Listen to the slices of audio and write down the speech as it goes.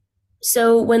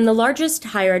So, when the largest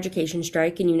higher education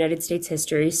strike in United States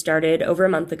history started over a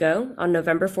month ago on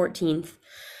November 14th,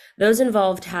 those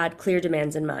involved had clear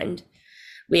demands in mind.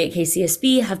 We at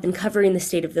KCSB have been covering the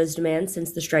state of those demands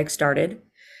since the strike started.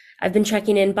 I've been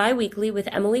checking in bi-weekly with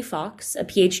Emily Fox, a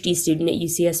PhD student at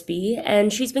UCSB,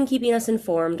 and she's been keeping us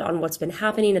informed on what's been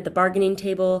happening at the bargaining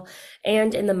table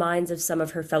and in the minds of some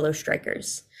of her fellow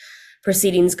strikers.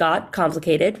 Proceedings got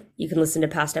complicated. You can listen to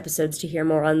past episodes to hear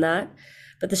more on that.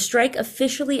 But the strike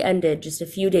officially ended just a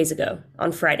few days ago,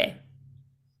 on Friday.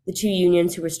 The two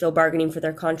unions who were still bargaining for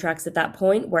their contracts at that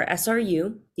point were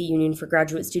SRU, the Union for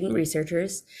Graduate Student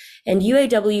Researchers, and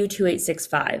UAW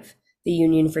 2865, the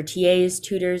Union for TAs,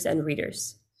 Tutors, and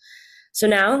Readers. So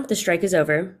now the strike is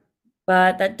over,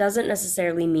 but that doesn't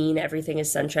necessarily mean everything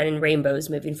is sunshine and rainbows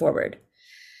moving forward.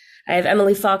 I have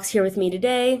Emily Fox here with me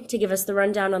today to give us the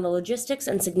rundown on the logistics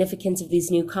and significance of these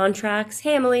new contracts.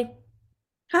 Hey, Emily.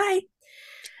 Hi.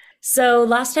 So,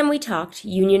 last time we talked,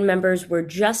 union members were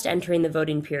just entering the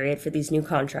voting period for these new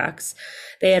contracts.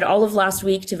 They had all of last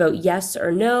week to vote yes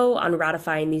or no on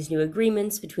ratifying these new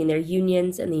agreements between their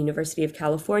unions and the University of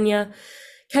California.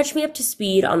 Catch me up to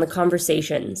speed on the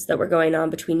conversations that were going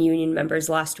on between union members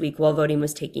last week while voting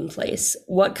was taking place.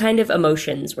 What kind of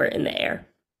emotions were in the air?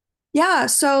 Yeah,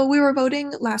 so we were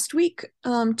voting last week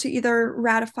to either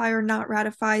ratify or not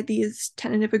ratify these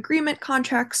tentative agreement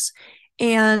contracts,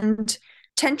 and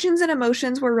tensions and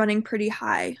emotions were running pretty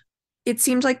high. It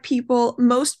seemed like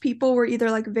most people were either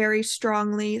like very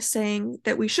strongly saying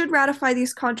that we should ratify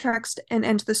these contracts and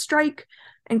end the strike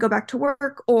and go back to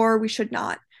work, or we should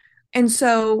not. And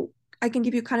so I can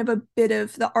give you kind of a bit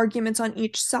of the arguments on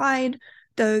each side.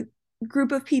 The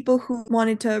group of people who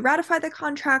wanted to ratify the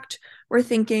contract were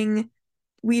thinking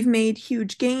we've made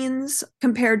huge gains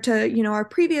compared to, our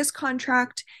previous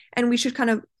contract, and we should kind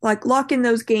of like lock in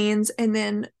those gains and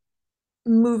then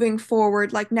moving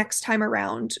forward, like next time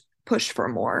around, push for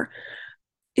more.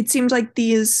 It seemed like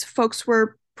these folks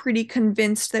were pretty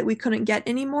convinced that we couldn't get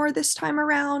any more this time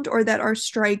around, or that our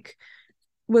strike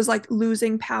was like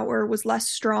losing power, was less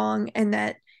strong, and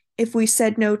that if we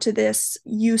said no to this,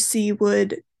 UC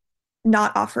would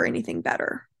not offer anything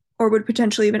better, or would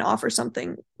potentially even offer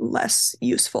something less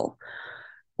useful.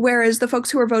 Whereas the folks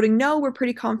who were voting no were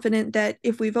pretty confident that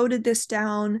if we voted this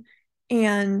down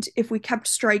and if we kept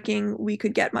striking, we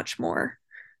could get much more.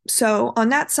 So, on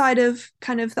that side of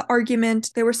kind of the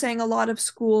argument, they were saying a lot of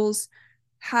schools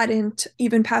hadn't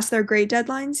even passed their grade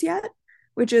deadlines yet,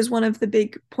 which is one of the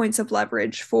big points of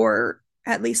leverage for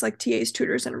at least like TAs,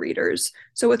 tutors, and readers.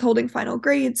 So, withholding final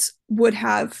grades would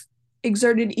have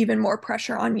exerted even more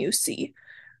pressure on UC.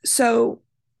 So,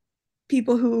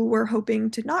 people who were hoping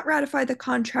to not ratify the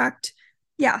contract,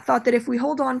 yeah, thought that if we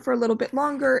hold on for a little bit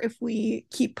longer, if we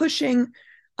keep pushing,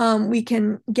 we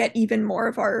can get even more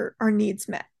of our needs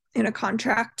met in a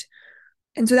contract.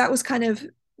 And so that was kind of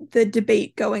the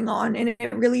debate going on. And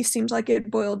it really seemed like it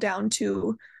boiled down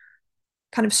to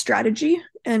kind of strategy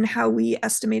and how we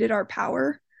estimated our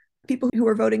power. People who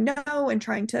were voting no and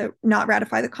trying to not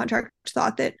ratify the contract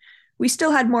thought that we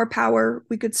still had more power.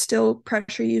 We could still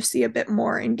pressure UC a bit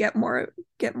more and get more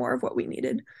of what we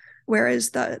needed. Whereas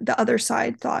the other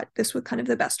side thought this was kind of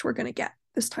the best we're going to get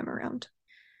this time around.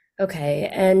 Okay,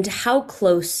 and how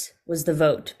close was the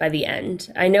vote by the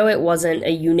end? I know it wasn't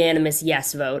a unanimous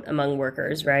yes vote among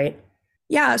workers, right?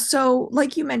 Yeah, so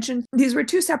like you mentioned, these were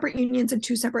two separate unions and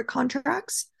two separate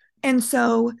contracts. And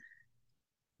so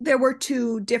there were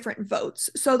two different votes.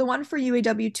 So the one for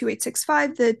UAW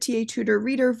 2865, the TA tutor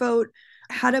reader vote,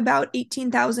 had about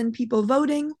 18,000 people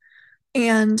voting,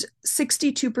 and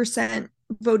 62%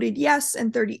 voted yes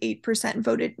and 38%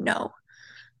 voted no.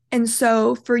 And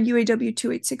so for UAW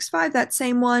 2865, that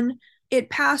same one, it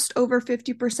passed over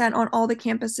 50% on all the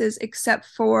campuses except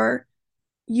for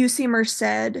UC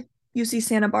Merced, UC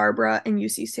Santa Barbara, and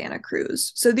UC Santa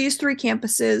Cruz. So these three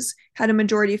campuses had a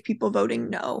majority of people voting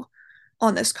no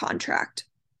on this contract.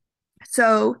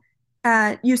 So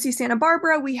at UC Santa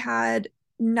Barbara, we had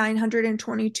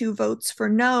 922 votes for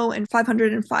no and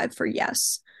 505 for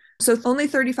yes. So only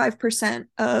 35%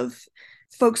 of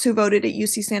folks who voted at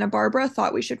UC Santa Barbara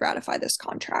thought we should ratify this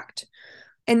contract.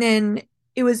 And then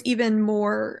it was even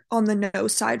more on the no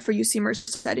side for UC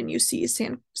Merced and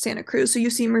UC Santa Cruz. So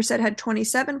UC Merced had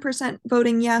 27%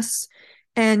 voting yes,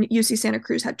 and UC Santa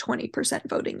Cruz had 20%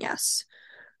 voting yes,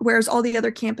 whereas all the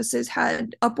other campuses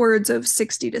had upwards of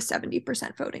 60 to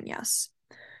 70% voting yes.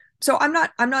 So I'm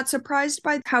not surprised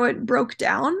by how it broke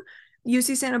down.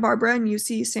 UC Santa Barbara and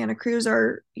UC Santa Cruz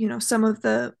are, some of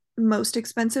the most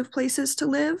expensive places to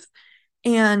live,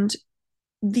 and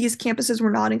these campuses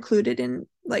were not included in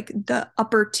like the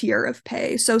upper tier of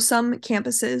pay. So some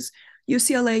campuses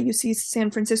UCLA, UC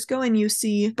San Francisco, and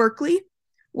UC Berkeley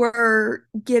were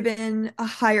given a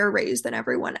higher raise than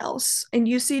everyone else. And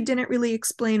UC didn't really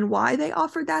explain why they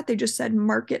offered that. They just said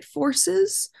market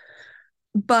forces.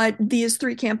 But these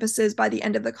three campuses, by the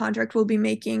end of the contract, will be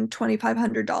making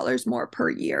 $2,500 more per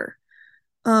year.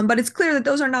 But it's clear that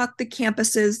those are not the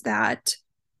campuses that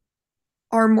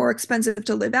are more expensive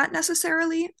to live at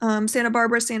necessarily. Santa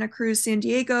Barbara, Santa Cruz, San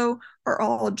Diego are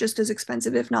all just as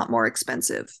expensive, if not more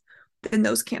expensive, than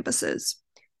those campuses.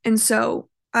 And so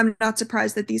I'm not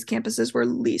surprised that these campuses were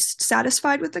least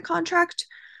satisfied with the contract.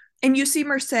 And UC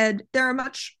Merced, they're a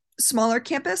much smaller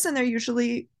campus, and they're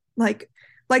usually like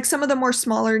some of the more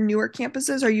smaller, newer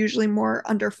campuses are usually more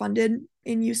underfunded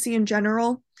in UC in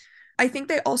general. I think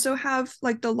they also have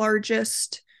like the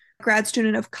largest grad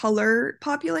student of color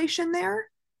population there.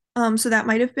 So that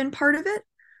might have been part of it.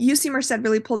 UC Merced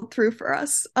really pulled through for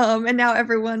us. And now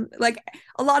everyone, like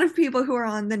a lot of people who are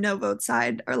on the no vote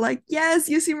side are like, yes,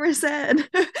 UC Merced.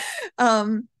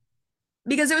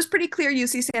 Because it was pretty clear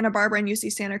UC Santa Barbara and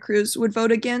UC Santa Cruz would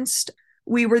vote against.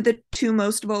 We were the two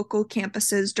most vocal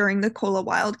campuses during the COLA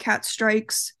Wildcat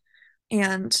strikes.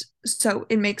 And so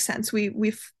it makes sense.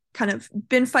 We've kind of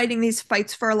been fighting these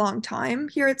fights for a long time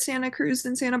here at Santa Cruz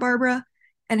and Santa Barbara,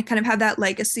 and kind of have that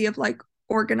legacy of like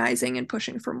organizing and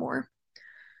pushing for more.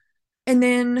 And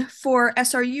then for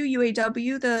SRU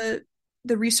UAW,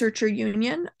 the researcher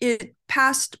union, it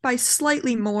passed by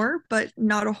slightly more, but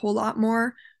not a whole lot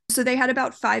more. So they had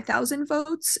about 5,000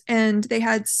 votes, and they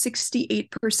had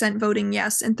 68% voting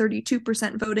yes and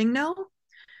 32% voting no.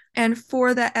 And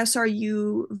for the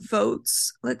SRU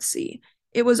votes, let's see,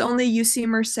 it was only UC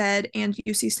Merced and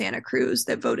UC Santa Cruz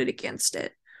that voted against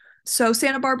it. So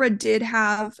Santa Barbara did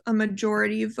have a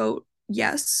majority vote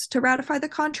yes to ratify the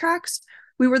contracts.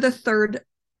 We were the third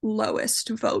lowest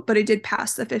vote, but it did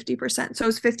pass the 50%. So it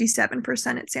was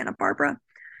 57% at Santa Barbara,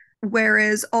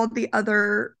 whereas all the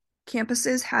other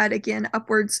campuses had, again,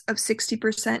 upwards of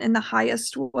 60%, and the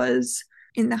highest was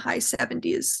in the high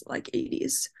 70s, like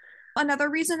 80s. Another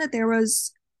reason that there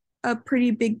was a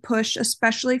pretty big push,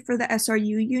 especially for the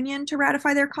SRU union, to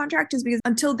ratify their contract is because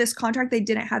until this contract, they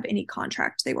didn't have any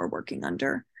contract they were working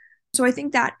under. So I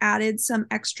think that added some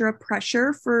extra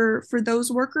pressure for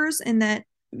those workers, in that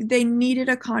they needed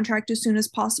a contract as soon as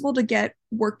possible to get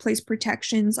workplace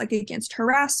protections like against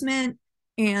harassment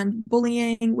and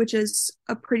bullying, which is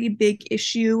a pretty big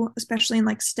issue, especially in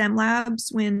like STEM labs,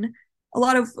 when a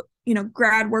lot of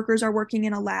grad workers are working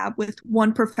in a lab with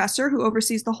one professor who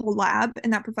oversees the whole lab,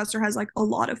 and that professor has like a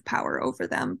lot of power over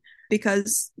them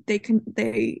because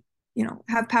they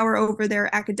have power over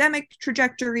their academic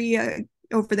trajectory,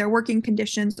 over their working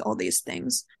conditions, all these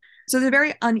things. So there's a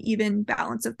very uneven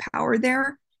balance of power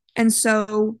there. And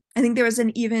so I think there was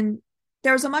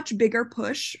a much bigger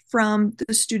push from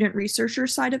the student researcher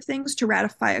side of things to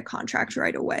ratify a contract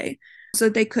right away, so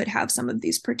that they could have some of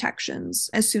these protections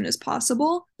as soon as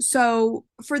possible. So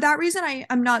for that reason,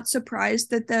 I'm not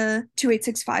surprised that the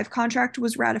 2865 contract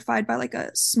was ratified by like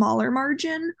a smaller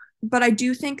margin. But I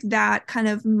do think that kind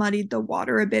of muddied the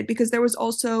water a bit, because there was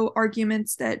also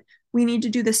arguments that we need to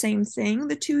do the same thing,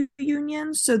 the two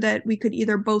unions, so that we could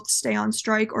either both stay on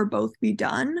strike or both be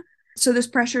done. So this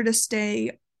pressure to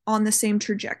stay on the same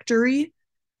trajectory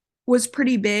was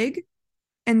pretty big.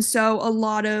 And so a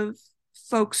lot of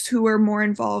folks who were more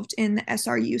involved in the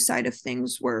SRU side of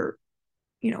things were,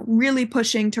 really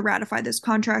pushing to ratify this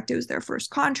contract. It was their first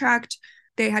contract.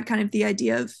 They had kind of the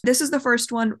idea of, this is the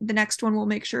first one, the next one we'll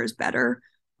make sure is better.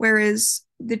 Whereas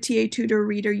the TA tutor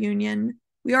reader union,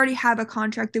 we already have a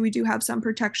contract that we do have some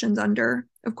protections under.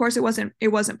 Of course, it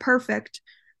wasn't perfect,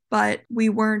 but we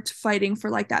weren't fighting for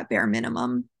like that bare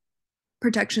minimum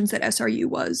protections that SRU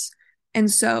was.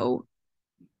 And so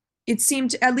it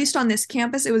seemed, at least on this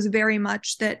campus, it was very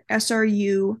much that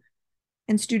SRU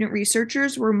and student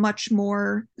researchers were much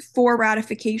more for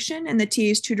ratification, and the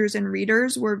TAs, tutors, and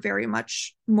readers were very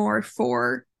much more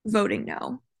for voting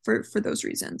no for those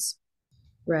reasons.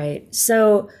 Right.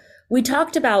 So we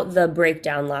talked about the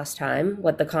breakdown last time,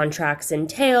 what the contracts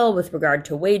entail with regard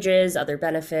to wages, other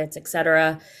benefits,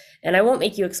 etc. And I won't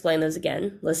make you explain those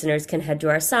again. Listeners can head to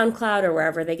our SoundCloud or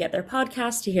wherever they get their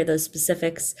podcasts to hear those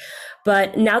specifics.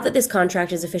 But now that this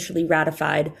contract is officially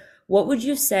ratified, what would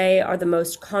you say are the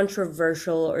most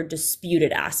controversial or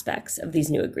disputed aspects of these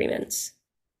new agreements?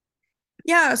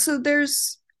 Yeah, so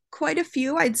there's quite a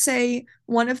few. I'd say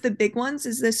one of the big ones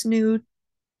is this new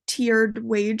tiered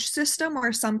wage system,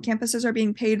 where some campuses are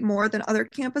being paid more than other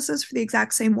campuses for the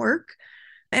exact same work.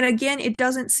 And again, it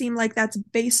doesn't seem like that's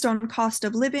based on cost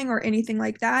of living or anything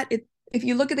like that. If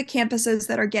you look at the campuses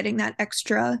that are getting that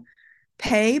extra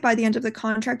pay by the end of the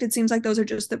contract, it seems like those are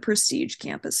just the prestige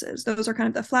campuses. Those are kind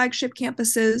of the flagship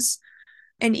campuses.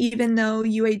 And even though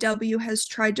UAW has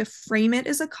tried to frame it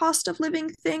as a cost of living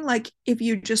thing, like if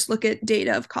you just look at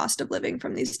data of cost of living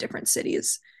from these different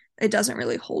cities, it doesn't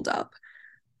really hold up.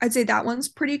 I'd say that one's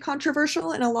pretty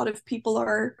controversial, and a lot of people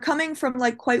are coming from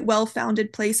like quite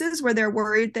well-founded places where they're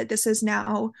worried that this is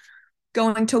now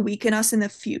going to weaken us in the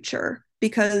future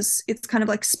because it's kind of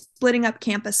like splitting up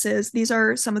campuses. These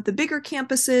are some of the bigger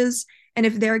campuses, and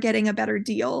if they're getting a better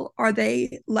deal, are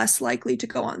they less likely to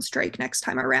go on strike next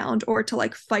time around or to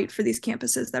like fight for these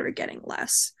campuses that are getting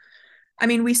less? I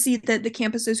mean, we see that the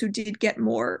campuses who did get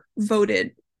more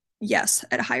voted yes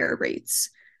at higher rates.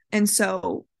 And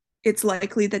so it's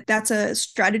likely that that's a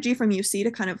strategy from UC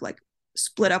to kind of like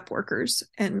split up workers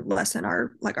and lessen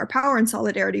our power and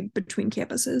solidarity between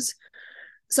campuses.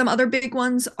 Some other big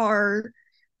ones are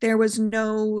there was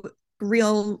no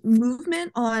real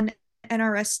movement on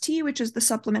NRST, which is the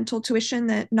supplemental tuition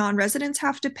that non-residents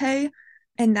have to pay,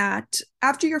 and that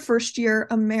after your first year,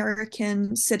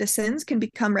 American citizens can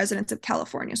become residents of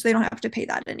California, so they don't have to pay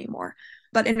that anymore.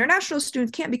 But international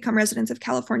students can't become residents of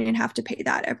California and have to pay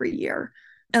that every year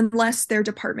unless their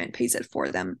department pays it for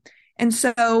them. And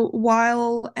so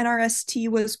while NRST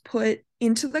was put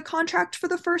into the contract for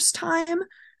the first time,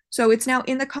 so it's now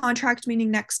in the contract, meaning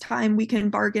next time we can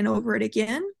bargain over it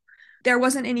again, there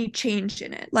wasn't any change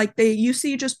in it. Like the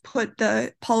UC just put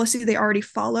the policy they already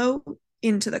follow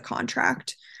into the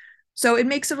contract. So it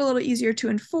makes it a little easier to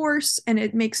enforce, and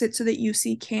it makes it so that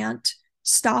UC can't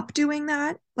stop doing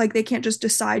that. Like they can't just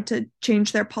decide to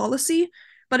change their policy,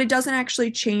 but it doesn't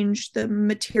actually change the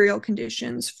material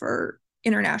conditions for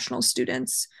international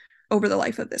students over the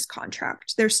life of this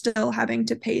contract. They're still having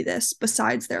to pay this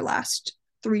besides their last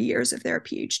 3 years if they're a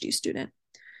PhD student.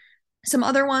 Some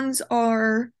other ones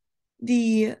are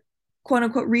the quote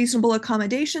unquote reasonable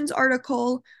accommodations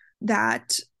article,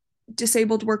 that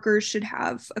disabled workers should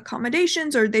have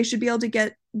accommodations or they should be able to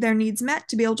get their needs met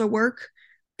to be able to work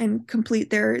and complete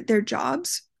their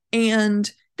jobs.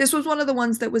 And this was one of the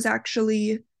ones that was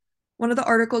actually one of the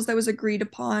articles that was agreed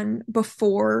upon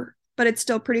before, but it's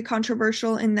still pretty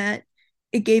controversial in that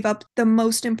it gave up the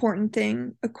most important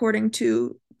thing according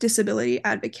to disability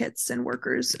advocates and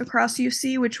workers across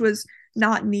UC, which was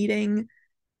not needing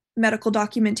medical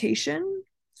documentation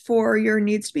for your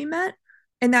needs to be met.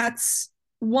 And that's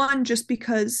one, just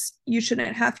because you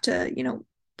shouldn't have to,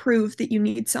 prove that you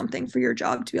need something for your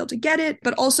job to be able to get it,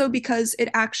 but also because it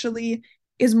actually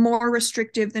is more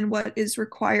restrictive than what is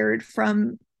required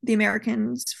from the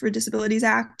Americans for Disabilities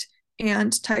Act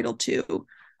and Title II.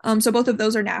 So both of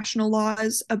those are national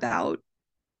laws about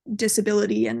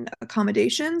disability and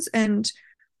accommodations, and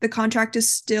the contract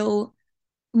is still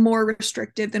more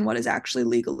restrictive than what is actually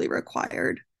legally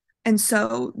required. And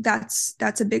so that's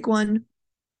a big one.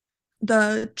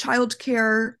 The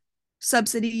childcare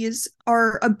subsidies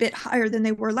are a bit higher than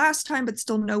they were last time, but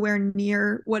still nowhere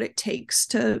near what it takes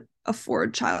to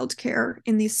afford childcare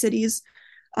in these cities.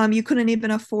 You couldn't even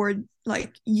afford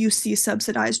like UC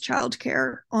subsidized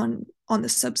childcare on the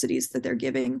subsidies that they're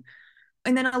giving.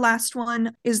 And then a last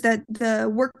one is that the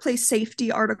workplace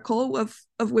safety article,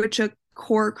 of which a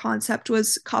core concept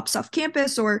was cops off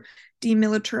campus or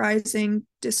demilitarizing,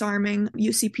 disarming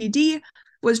UCPD,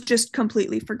 was just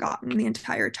completely forgotten the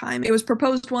entire time. It was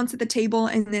proposed once at the table,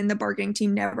 and then the bargaining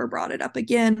team never brought it up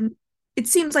again. It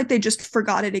seems like they just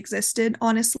forgot it existed,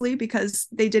 honestly, because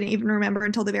they didn't even remember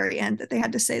until the very end that they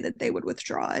had to say that they would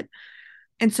withdraw it.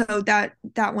 And so that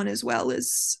one as well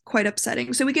is quite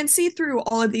upsetting. So we can see through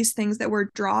all of these things that were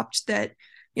dropped that,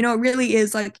 it really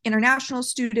is like international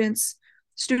students,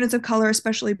 students of color,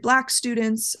 especially Black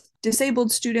students,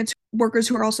 disabled students, workers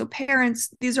who are also parents.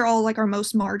 These are all like our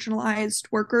most marginalized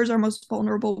workers, our most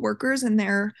vulnerable workers, and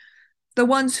they're the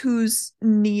ones whose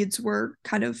needs were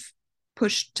kind of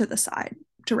pushed to the side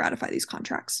to ratify these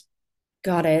contracts.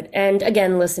 Got it. And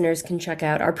again, listeners can check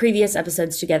out our previous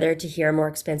episodes together to hear a more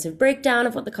expansive breakdown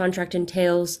of what the contract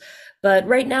entails. But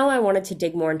right now, I wanted to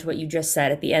dig more into what you just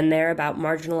said at the end there about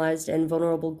marginalized and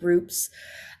vulnerable groups.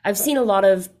 I've seen a lot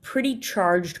of pretty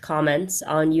charged comments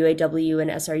on UAW and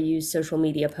SRU's social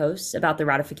media posts about the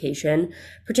ratification,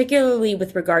 particularly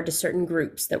with regard to certain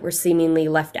groups that were seemingly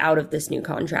left out of this new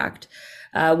contract.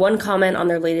 One comment on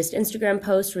their latest Instagram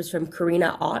post was from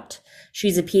Karina Ott.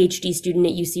 She's a PhD student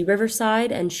at UC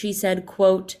Riverside, and she said,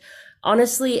 quote,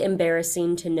 "Honestly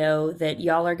embarrassing to know that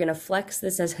y'all are going to flex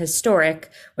this as historic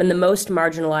when the most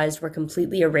marginalized were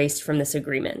completely erased from this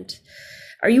agreement."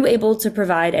 Are you able to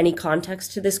provide any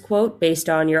context to this quote based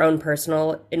on your own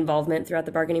personal involvement throughout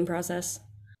the bargaining process?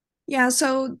 Yeah,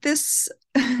 so this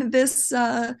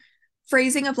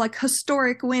phrasing of like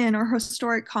historic win or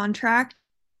historic contract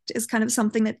is kind of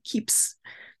something that keeps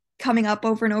coming up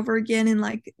over and over again in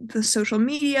like the social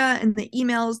media and the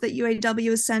emails that UAW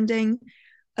is sending,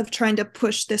 of trying to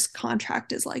push this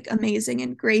contract as like amazing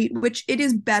and great, which it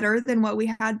is better than what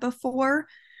we had before.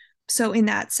 So in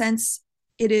that sense,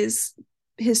 it is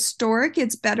historic.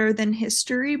 It's better than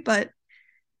history, but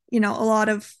a lot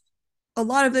of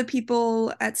the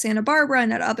people at Santa Barbara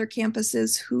and at other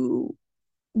campuses who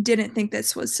didn't think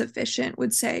this was sufficient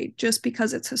would say just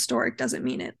because it's historic doesn't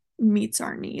mean it meets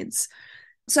our needs.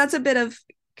 So that's a bit of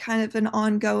kind of an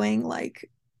ongoing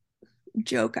like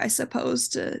joke, I suppose,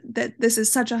 that this is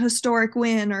such a historic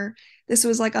win, or this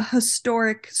was like a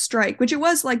historic strike, which it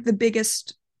was like the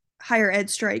biggest higher ed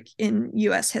strike in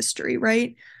US history,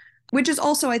 right? Which is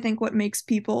also, I think, what makes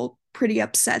people pretty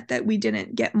upset that we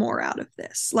didn't get more out of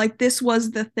this. Like, this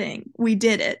was the thing. We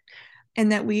did it.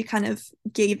 And that we kind of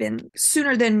gave in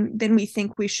sooner than we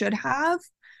think we should have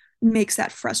makes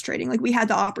that frustrating. Like, we had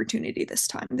the opportunity this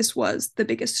time. This was the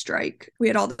biggest strike. We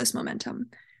had all this momentum.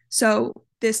 So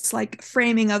this like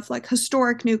framing of like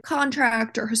historic new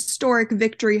contract or historic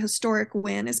victory, historic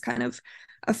win is kind of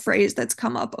a phrase that's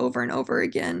come up over and over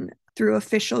again through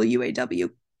official UAW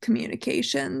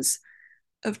communications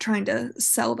of trying to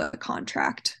sell the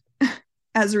contract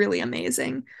as really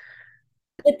amazing.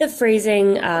 With the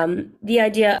phrasing, the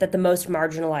idea that the most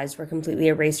marginalized were completely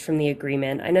erased from the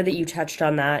agreement. I know that you touched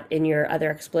on that in your other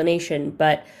explanation,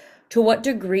 but to what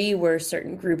degree were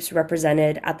certain groups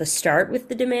represented at the start with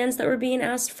the demands that were being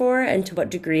asked for, and to what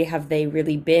degree have they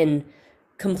really been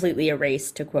completely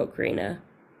erased, to quote Karina?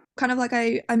 Kind of like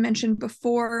I mentioned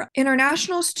before,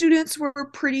 international students were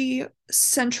pretty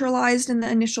centralized in the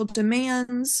initial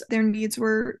demands. Their needs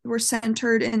were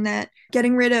centered in that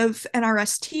getting rid of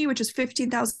NRST, which is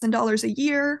 $15,000 a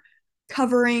year,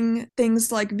 covering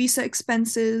things like visa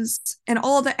expenses and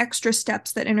all the extra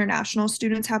steps that international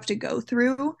students have to go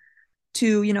through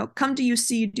to, come to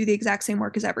UC, do the exact same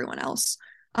work as everyone else.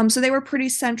 So they were pretty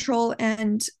central,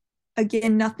 and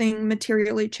again, nothing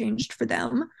materially changed for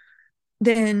them.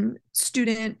 Then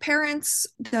student parents,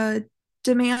 the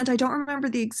demand, I don't remember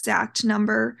the exact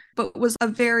number, but was a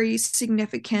very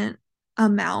significant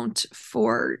amount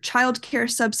for childcare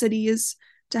subsidies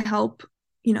to help,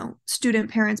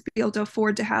 student parents be able to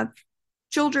afford to have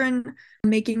children.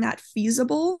 Making that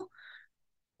feasible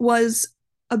was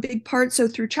a big part. So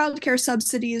through childcare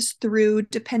subsidies, through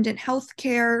dependent health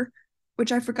care,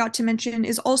 which I forgot to mention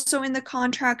is also in the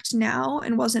contract now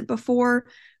and wasn't before,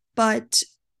 but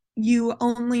you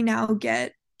only now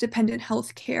get dependent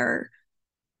health care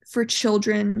for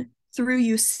children through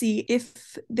UC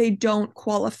if they don't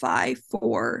qualify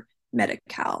for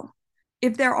Medi-Cal.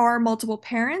 If there are multiple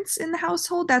parents in the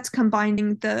household, that's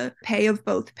combining the pay of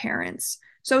both parents.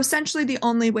 So essentially, the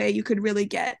only way you could really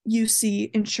get UC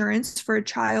insurance for a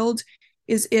child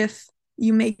is if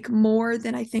you make more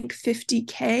than, I think,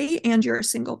 $50K and you're a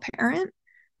single parent,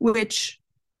 which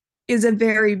is a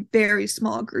very, very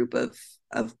small group of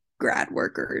grad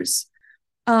workers.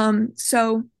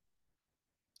 So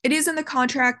it is in the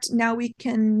contract. Now we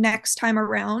can, next time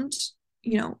around,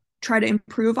 try to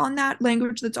improve on that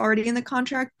language that's already in the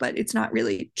contract, but it's not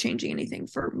really changing anything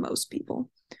for most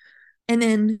people. And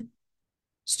then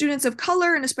students of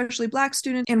color, and especially Black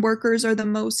students and workers, are the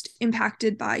most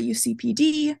impacted by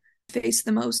UCPD, face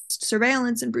the most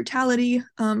surveillance and brutality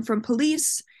from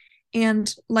police.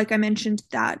 And like I mentioned,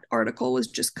 that article was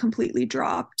just completely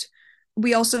dropped.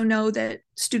 We also know that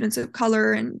students of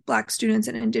color and Black students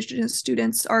and Indigenous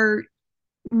students are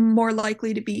more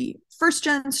likely to be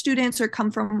first-gen students or come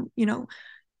from,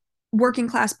 working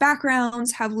class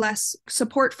backgrounds, have less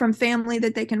support from family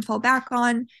that they can fall back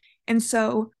on. And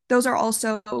so those are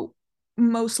also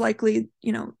most likely,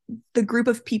 the group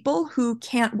of people who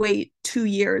can't wait 2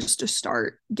 years to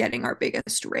start getting our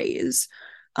biggest raise,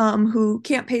 who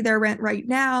can't pay their rent right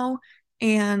now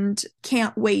and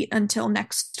can't wait until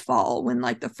next fall when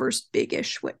like the first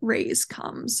big-ish raise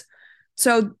comes.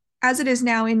 So as it is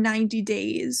now, in 90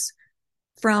 days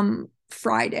from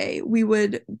Friday, we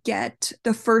would get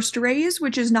the first raise,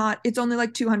 which is it's only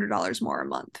like $200 more a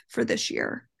month for this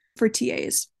year for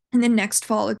TAs. And then next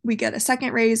fall, we get a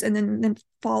second raise. And then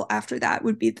fall after that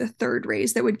would be the third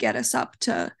raise that would get us up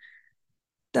to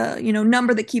the,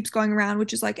 number that keeps going around,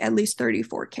 which is like at least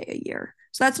 $34K a year.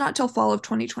 So that's not till fall of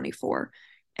 2024.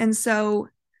 And so,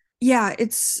 yeah,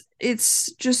 it's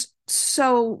just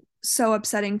so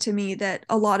upsetting to me that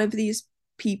a lot of these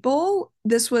people,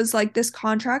 this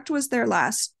contract was their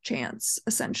last chance,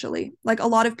 essentially. Like, a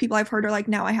lot of people I've heard are like,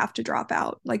 now I have to drop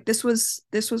out. Like, this was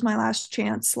my last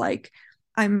chance. Like,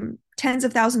 I'm tens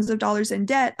of thousands of dollars in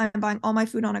debt. I'm buying all my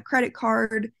food on a credit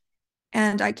card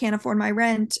and I can't afford my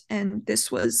rent. And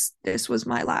this was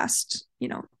my last,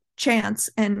 chance.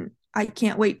 And I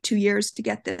can't wait 2 years to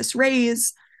get this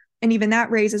raise. And even that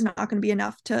raise is not going to be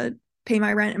enough to pay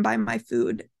my rent and buy my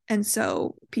food. And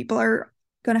so people are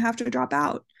going to have to drop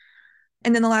out.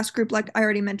 And then the last group, like I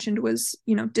already mentioned, was,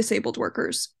 disabled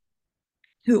workers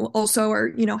who also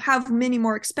are, have many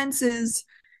more expenses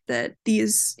that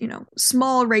these,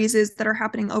 small raises that are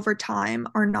happening over time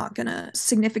are not going to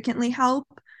significantly help.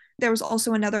 There was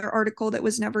also another article that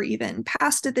was never even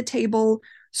passed at the table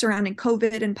surrounding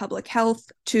COVID and public health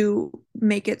to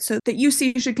make it so that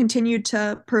UC should continue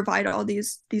to provide all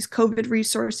these COVID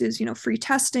resources, free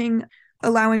testing,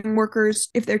 allowing workers,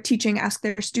 if they're teaching, ask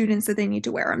their students that they need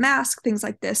to wear a mask, things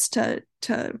like this to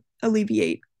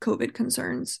alleviate COVID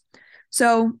concerns.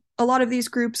 So a lot of these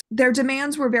groups, their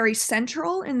demands were very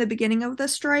central in the beginning of the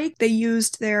strike. They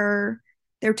used their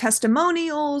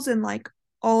testimonials and like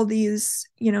all these,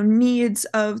 needs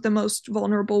of the most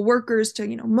vulnerable workers to,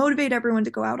 motivate everyone to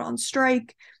go out on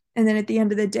strike. And then at the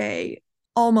end of the day,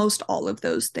 almost all of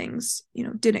those things,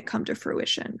 didn't come to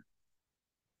fruition.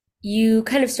 You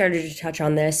kind of started to touch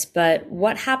on this, but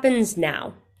what happens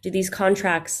now? Do these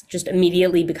contracts just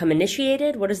immediately become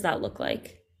initiated? What does that look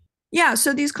like? Yeah,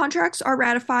 so these contracts are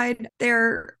ratified.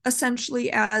 They're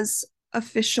essentially as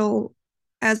official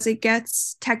as it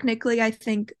gets. Technically, I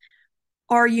think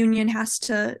our union has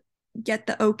to get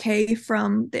the okay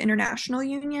from the international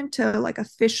union to like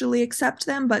officially accept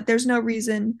them, but there's no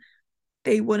reason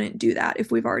they wouldn't do that if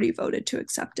we've already voted to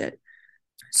accept it.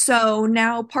 So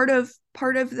now part of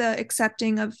the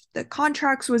accepting of the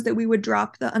contracts was that we would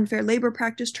drop the unfair labor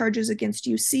practice charges against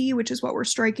UC, which is what we're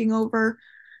striking over.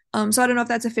 So I don't know if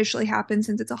that's officially happened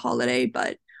since it's a holiday,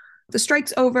 but the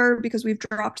strike's over because we've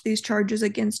dropped these charges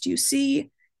against UC,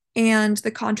 and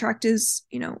the contract is,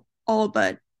 all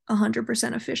but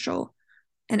 100% official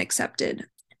and accepted.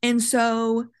 And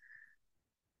so,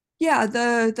 yeah,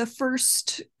 the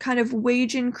first kind of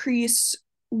wage increase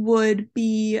would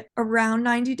be around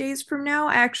 90 days from now.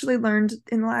 I actually learned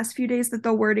in the last few days that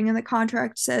the wording in the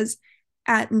contract says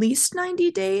at least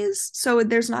 90 days. So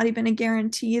there's not even a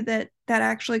guarantee that that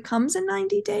actually comes in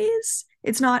 90 days.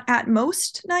 It's not at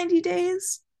most 90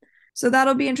 days. So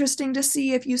that'll be interesting to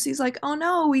see if UC's like, oh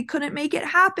no, we couldn't make it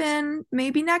happen,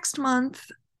 maybe next month.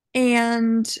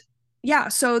 And yeah,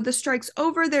 so the strike's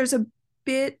over. There's a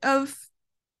bit of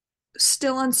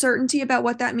still uncertainty about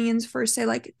what that means for, say,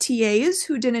 like TAs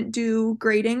who didn't do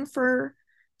grading for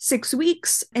 6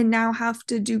 weeks and now have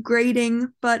to do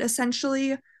grading. But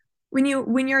essentially, when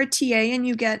you're a TA and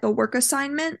you get a work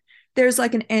assignment, there's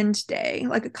like an end day,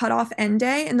 like a cutoff end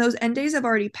day, and those end days have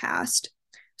already passed.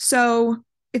 So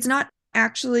it's not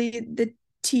actually the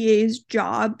TA's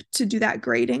job to do that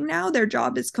grading now. Their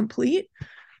job is complete.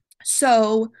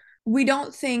 So we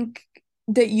don't think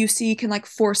that UC can like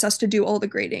force us to do all the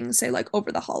grading, say like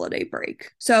over the holiday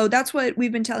break. So that's what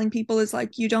we've been telling people is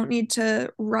like, you don't need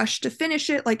to rush to finish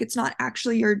it. Like it's not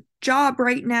actually your job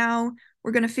right now.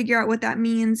 We're going to figure out what that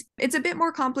means. It's a bit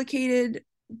more complicated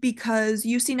because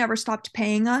UC never stopped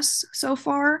paying us so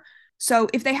far. So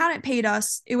if they hadn't paid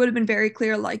us, it would have been very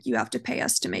clear, like, you have to pay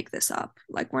us to make this up.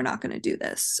 Like, we're not going to do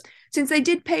this. Since they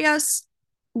did pay us,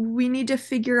 we need to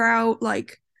figure out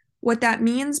like what that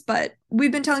means. But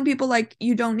we've been telling people like,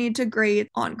 you don't need to grade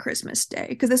on Christmas Day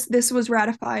because this was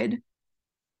ratified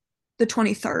the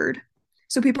 23rd.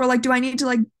 So people are like, do I need to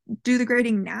like do the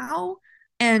grading now?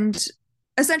 And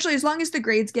essentially, as long as the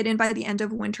grades get in by the end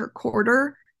of winter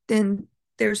quarter, then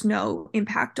there's no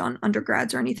impact on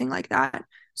undergrads or anything like that.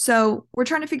 So we're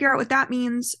trying to figure out what that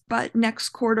means, but next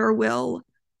quarter will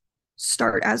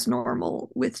start as normal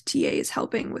with TAs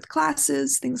helping with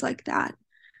classes, things like that.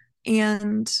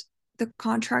 And the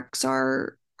contracts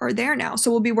are there now,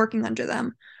 so we'll be working under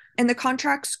them. And the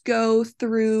contracts go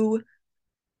through,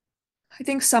 I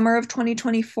think, summer of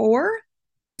 2024.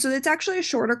 So it's actually a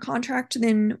shorter contract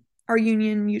than our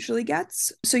union usually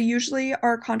gets. So usually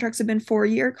our contracts have been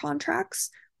 4-year contracts.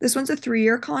 This one's a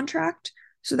 3-year contract.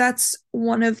 So that's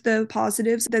one of the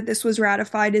positives that this was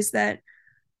ratified, is that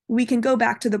we can go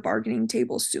back to the bargaining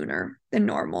table sooner than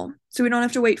normal. So we don't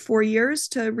have to wait 4 years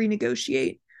to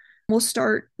renegotiate. We'll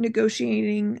start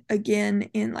negotiating again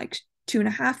in like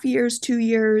 2.5 years, 2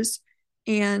 years,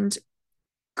 and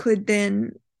could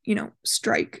then,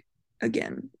 strike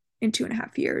again in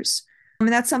 2.5 years. And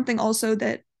that's something also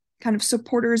that kind of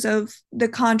supporters of the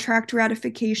contract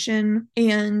ratification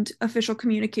and official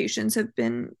communications have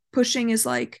been pushing, is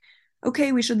like,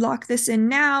 okay, we should lock this in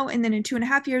now, and then in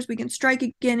 2.5 years we can strike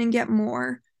again and get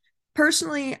more.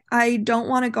 Personally, I don't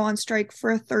want to go on strike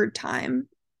for a third time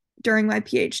during my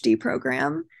PhD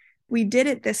program. We did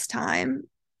it this time,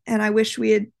 and I wish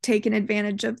we had taken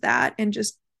advantage of that and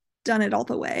just done it all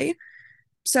the way.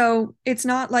 So it's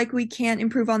not like we can't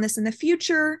improve on this in the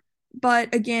future.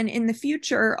 But again, in the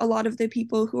future, a lot of the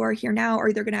people who are here now are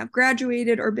either going to have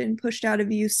graduated or been pushed out of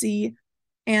UC,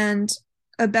 and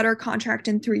a better contract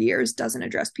in 3 years doesn't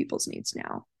address people's needs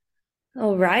now.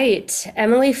 All right.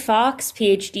 Emily Fox,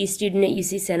 PhD student at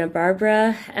UC Santa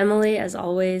Barbara. Emily, as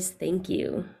always, thank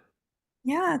you.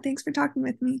 Yeah, thanks for talking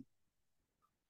with me.